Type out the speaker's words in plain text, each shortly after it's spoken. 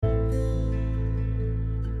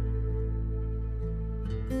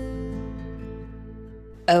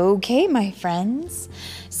Okay, my friends.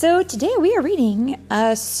 So today we are reading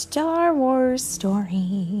a Star Wars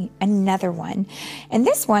story, another one. And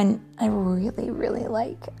this one I really, really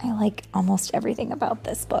like. I like almost everything about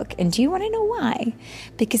this book. And do you want to know why?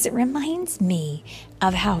 Because it reminds me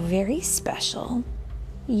of how very special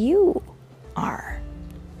you are.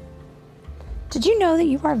 Did you know that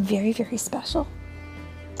you are very, very special?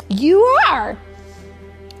 You are!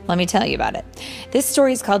 Let me tell you about it. This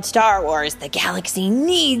story is called Star Wars: The Galaxy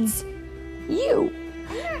Needs You.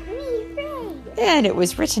 And it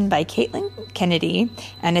was written by Caitlin Kennedy,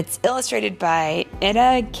 and it's illustrated by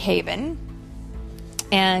Ida Caban.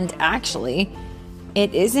 And actually,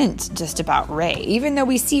 it isn't just about Rey, even though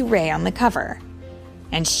we see Rey on the cover.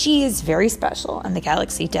 And she is very special, and the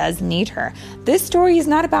galaxy does need her. This story is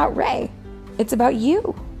not about Rey. It's about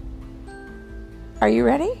you. Are you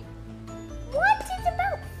ready? What is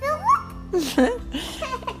about Philip?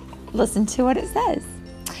 Listen to what it says.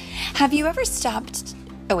 Have you ever stopped...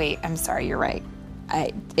 Oh, wait, I'm sorry, you're right.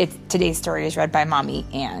 Today's story is read by Mommy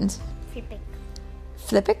and... Flippick.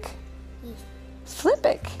 Flippick? Yes.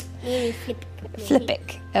 Flippick. Maybe Flippick.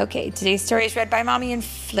 Flippick. Okay, today's story is read by Mommy and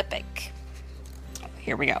Flippick.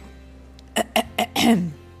 Here we go.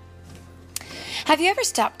 Have you ever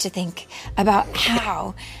stopped to think about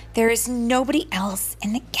how there is nobody else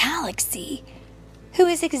in the galaxy who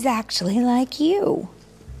is exactly like you?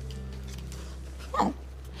 Oh.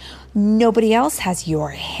 Nobody else has your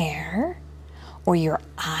hair, or your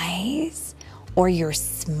eyes, or your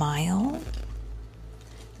smile.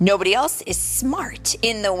 Nobody else is smart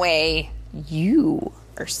in the way you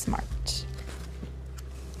are smart.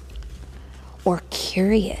 Or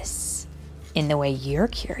curious in the way you're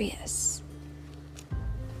curious.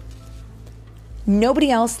 Nobody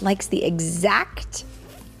else likes the exact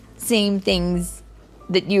same things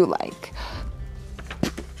that you like.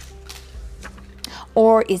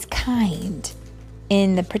 Or is kind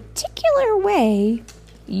in the particular way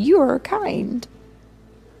you're kind.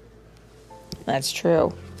 That's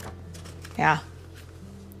true. Yeah.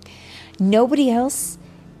 Nobody else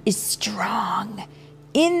is strong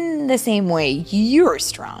in the same way you're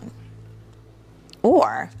strong.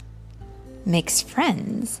 Or makes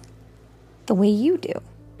friends the way you do.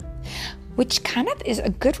 Which kind of is a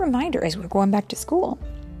good reminder as we're going back to school,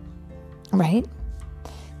 right?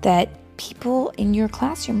 That people in your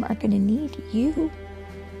classroom are going to need you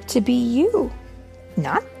to be you.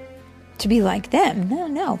 Not to be like them.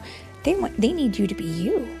 No. They need you to be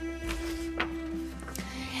you.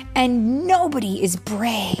 And nobody is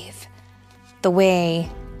brave the way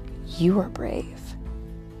you are brave.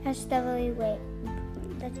 That's definitely Rey.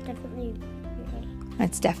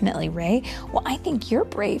 That's definitely Rey. Well, I think you're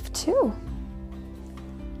brave too.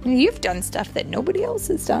 You've done stuff that nobody else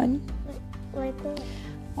has done. Like what?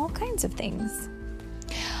 All kinds of things.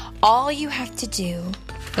 All you have to do...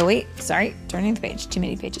 Oh, wait. Sorry. Turning the page. Too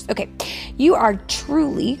many pages. Okay. You are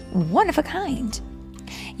truly one of a kind.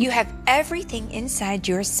 You have everything inside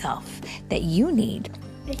yourself that you need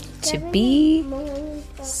to be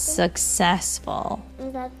successful.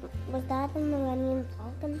 Was that the Millennium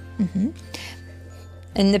Falcon? Mm-hmm.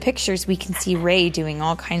 In the pictures, we can see Rey doing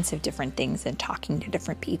all kinds of different things and talking to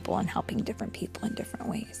different people and helping different people in different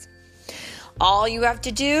ways. All you have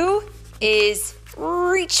to do is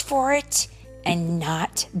reach for it and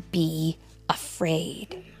not be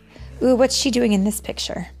afraid. Ooh, what's she doing in this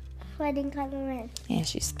picture? Fighting Kylo Ren. Yeah,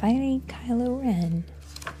 she's fighting Kylo Ren.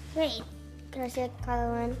 Wait, can I say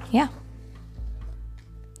Kylo Ren? Yeah.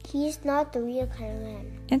 He's not the real Kylo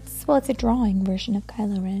Ren. It's a drawing version of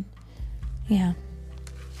Kylo Ren. Yeah.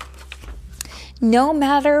 No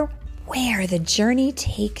matter where the journey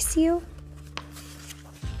takes you,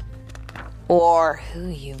 or who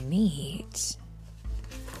you meet,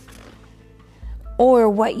 or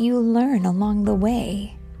what you learn along the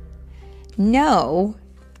way, know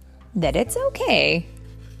that it's okay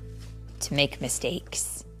to make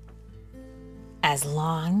mistakes. As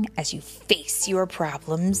long as you face your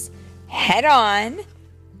problems head on.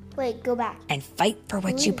 Wait, go back. And fight for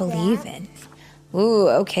what you believe in. Ooh,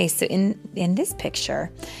 okay, so in this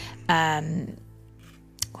picture,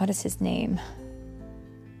 what is his name?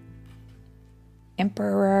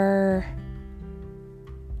 Emperor...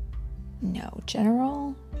 No,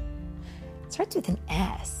 General? It starts with an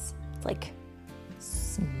S. It's like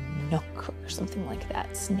Snook or something like that.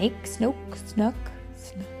 Snoke?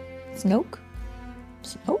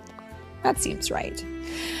 That seems right.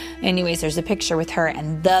 Anyways, there's a picture with her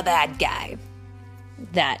and the bad guy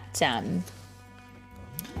that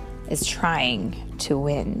is trying to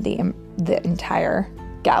win the entire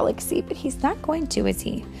galaxy, but he's not going to, is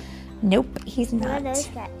he? Nope, he's not. What is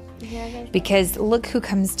that? Because look who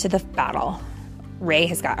comes to the battle. Rey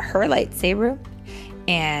has got her lightsaber,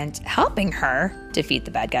 and helping her defeat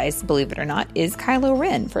the bad guys, believe it or not, is Kylo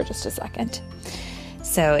Ren for just a second.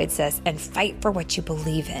 So it says, and fight for what you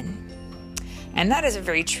believe in. And that is a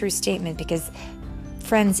very true statement because,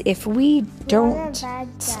 friends, if we don't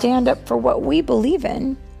stand up for what we believe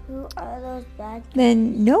in, Who are those bad guys?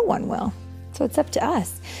 then no one will. So it's up to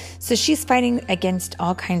us. So she's fighting against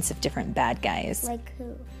all kinds of different bad guys. Like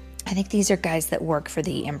who? I think these are guys that work for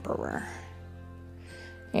the Emperor.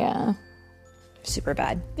 Yeah. Super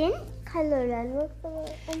bad. Didn't Kylo Ren work for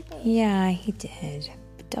the Emperor? Yeah, he did.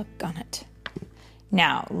 Doggone it.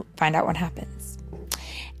 Now, find out what happens.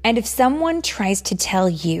 And if someone tries to tell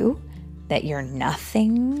you that you're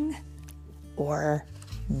nothing or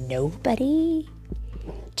nobody,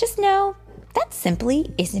 just know that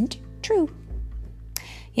simply isn't true.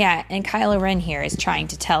 Yeah, and Kylo Ren here is trying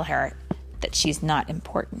to tell her that she's not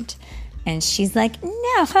important. And she's like, no,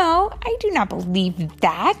 I do not believe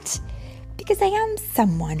that, because I am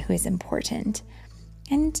someone who is important.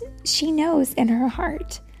 And she knows in her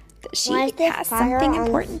heart that she Why is there has fire something on the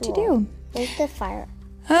important to floor? do. Where's the fire?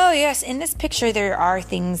 Oh, yes. In this picture, there are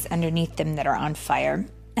things underneath them that are on fire.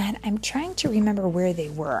 And I'm trying to remember where they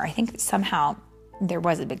were. I think somehow there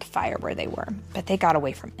was a big fire where they were, but they got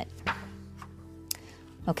away from it.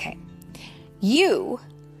 Okay. You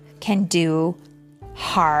can do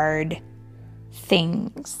hard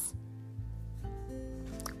things.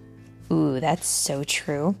 Ooh, that's so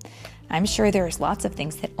true. I'm sure there's lots of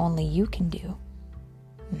things that only you can do.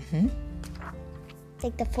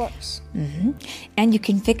 Like the Force. And you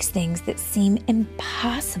can fix things that seem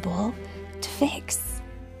impossible to fix.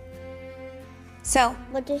 So,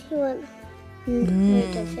 What does he want me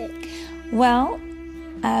to fix? well,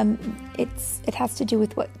 it has to do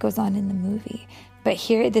with what goes on in the movie. But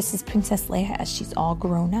here, this is Princess Leia as she's all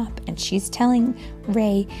grown up, and she's telling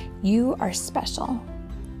Rey, "You are special."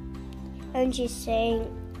 And she's saying,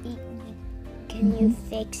 can you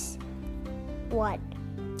fix what?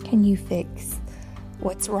 Can you fix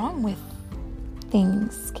what's wrong with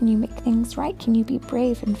things? Can you make things right? Can you be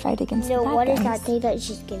brave and fight against the No, bad what is guys? that thing that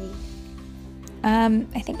she's giving?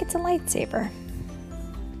 I think it's a lightsaber.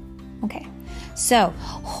 Okay. So,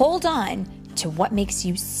 hold on to what makes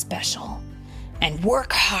you special and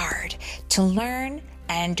work hard to learn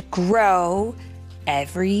and grow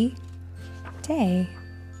every day.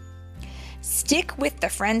 Stick with the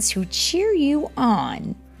friends who cheer you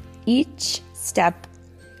on each step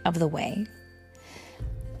of the way.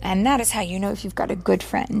 And that is how you know if you've got a good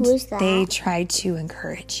friend. Who is that? They try to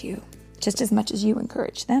encourage you just as much as you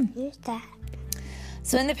encourage them. Who's that?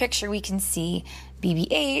 So in the picture, we can see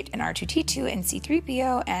BB-8 and R2-D2 and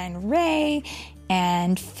C-3PO and Rey,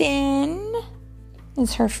 and Finn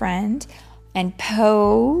is her friend, and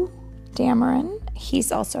Poe Dameron,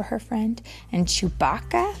 he's also her friend, and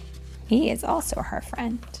Chewbacca, he is also her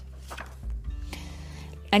friend.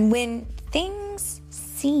 And when things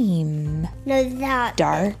seem No, that.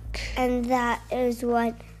 dark, And that is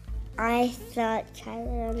what I thought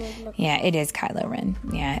Kylo Ren would look yeah, it is Kylo Ren,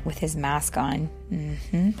 yeah, with his mask on.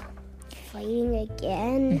 fighting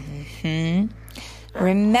again.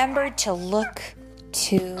 Remember to look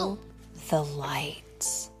to the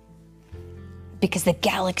light, because the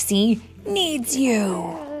galaxy needs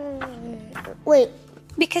you, Wait,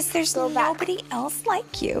 because there's nobody else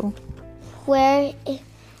like you. where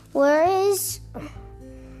is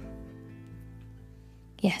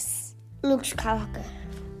Yes, Luke Skywalker?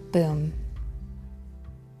 boom.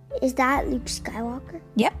 Is that Luke Skywalker?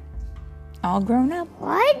 Yep, all grown up.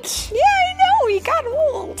 What? Yeah, I know, he got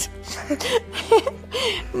old.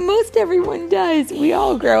 Most everyone does. We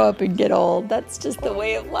all grow up and get old. That's just the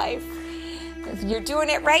way of life. If you're doing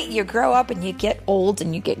it right, you grow up and you get old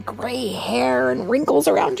and you get gray hair and wrinkles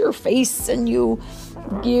around your face and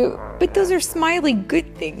but those are smiley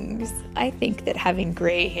good things. I think that having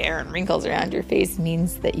gray hair and wrinkles around your face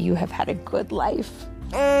means that you have had a good life.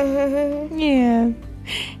 Yeah.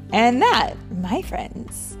 And that, my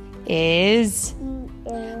friends, is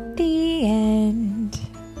the end.